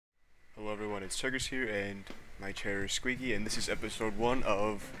Hello everyone, it's Tuggers here, and my chair is squeaky, and this is episode 1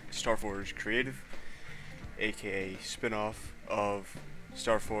 of StarForge Creative, aka spin-off of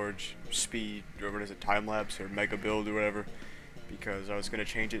StarForge Speed, or what is it, Time Lapse, or Mega Build, or whatever, because I was going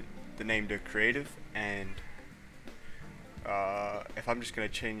to change the name to Creative, and if I'm just going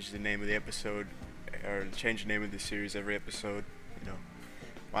to change the name of the episode, or change the name of the series every episode,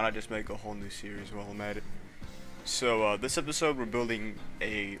 why not just make a whole new series while I'm at it? So this episode we're building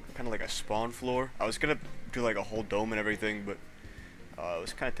a kind of like a spawn floor. I was gonna do like a whole dome and everything, but it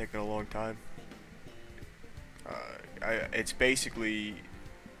was kind of taking a long time. It's basically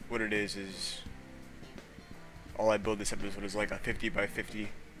what it is all I build this episode is like a 50 by 50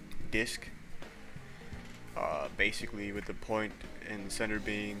 disc. Basically with the point in the center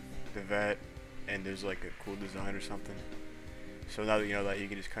being the vat, and there's like a cool design or something. So now that you know that, you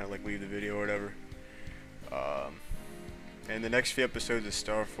can just kind of like leave the video or whatever. And the next few episodes of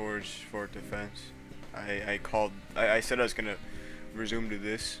StarForge for Defense, I said I was gonna resume to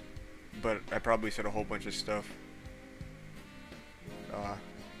this, but I probably said a whole bunch of stuff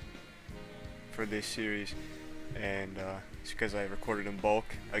for this series, and it's because I recorded in bulk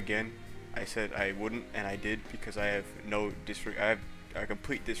again. I said I wouldn't, and I did, because I have I have a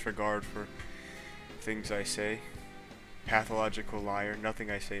complete disregard for things I say. Pathological liar.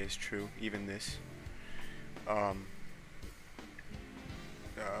 Nothing I say is true, even this.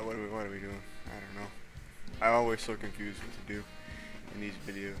 What are we doing? I don't know. I'm always so confused what to do in these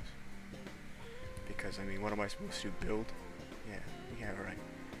videos. Because, I mean, what am I supposed to build? Yeah, right.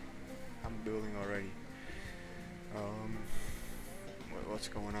 I'm building already. What's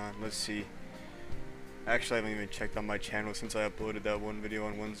going on? Let's see. Actually, I haven't even checked on my channel since I uploaded that one video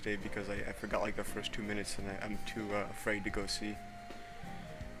on Wednesday, because I forgot like the first 2 minutes, and I'm too afraid to go see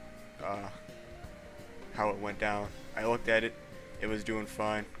how it went down. I looked at it, it was doing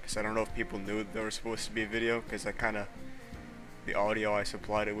fine, because I don't know if people knew there was supposed to be a video, because the audio I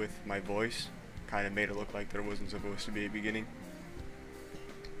supplied it with, my voice, kind of made it look like there wasn't supposed to be a beginning.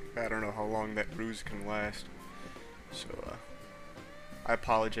 I don't know how long that ruse can last, so I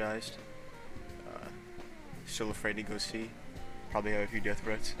apologized. Still afraid to go see. Probably have a few death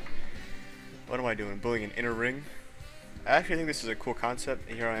threats. What am I doing? Building an inner ring? I actually think this is a cool concept.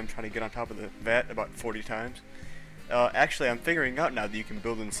 Here I am trying to get on top of the vat about 40 times. Actually, I'm figuring out now that you can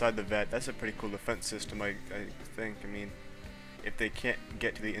build inside the vat. That's a pretty cool defense system, I think. I mean, if they can't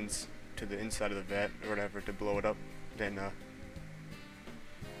get to the inside of the vat or whatever to blow it up, then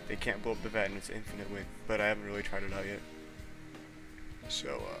they can't blow up the vat and it's infinite win. But I haven't really tried it out yet.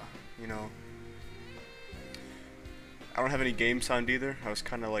 So, I don't have any game sound either. I was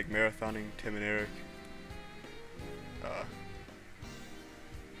kind of like marathoning Tim and Eric.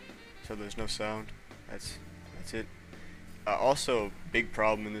 So there's no sound. That's it. Also, big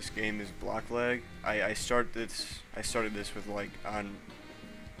problem in this game is block lag. I started this with like on,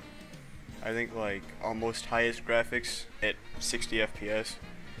 I think like almost highest graphics at 60 FPS.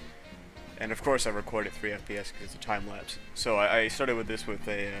 And of course I recorded 3 FPS because it's a time lapse. So I started with this with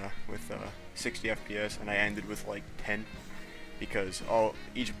 60 FPS, and I ended with like 10, because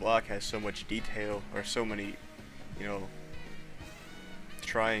each block has so much detail, or so many,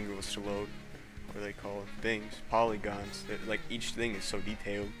 triangles to load. What do they call it? Things, polygons. Like each thing is so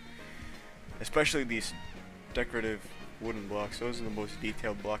detailed. Especially these decorative wooden blocks. Those are the most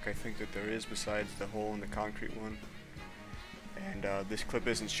detailed block I think that there is, besides the hole in the concrete one. And this clip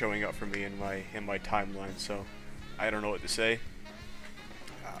isn't showing up for me in my timeline, so I don't know what to say.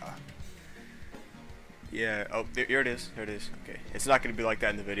 Yeah. Oh, here it is. There it is. Okay. It's not going to be like that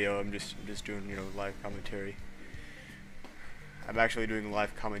in the video. I'm just doing live commentary. I'm actually doing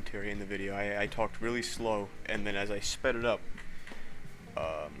live commentary in the video. I talked really slow, and then as I sped it up,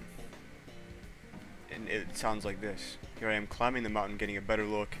 and it sounds like this. Here I am climbing the mountain, getting a better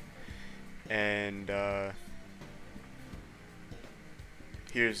look, and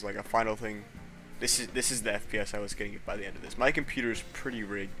here's like a final thing. This is the FPS I was getting by the end of this. My computer's pretty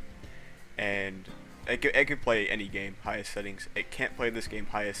rigged, and it can play any game highest settings. It can't play this game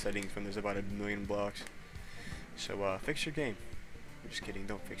highest settings when there's about 1 million blocks. So fix your game. I'm just kidding.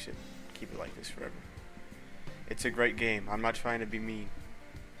 Don't fix it. Keep it like this forever. It's a great game. I'm not trying to be mean.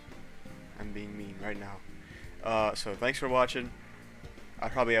 I'm being mean right now. So thanks for watching. I'll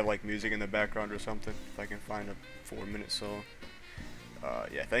probably have like music in the background or something if I can find a 4-minute song.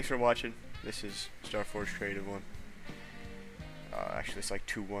 Yeah, thanks for watching. This is StarForge Creative 1. Actually, it's like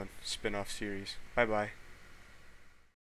 2-1 spin-off series. Bye-bye.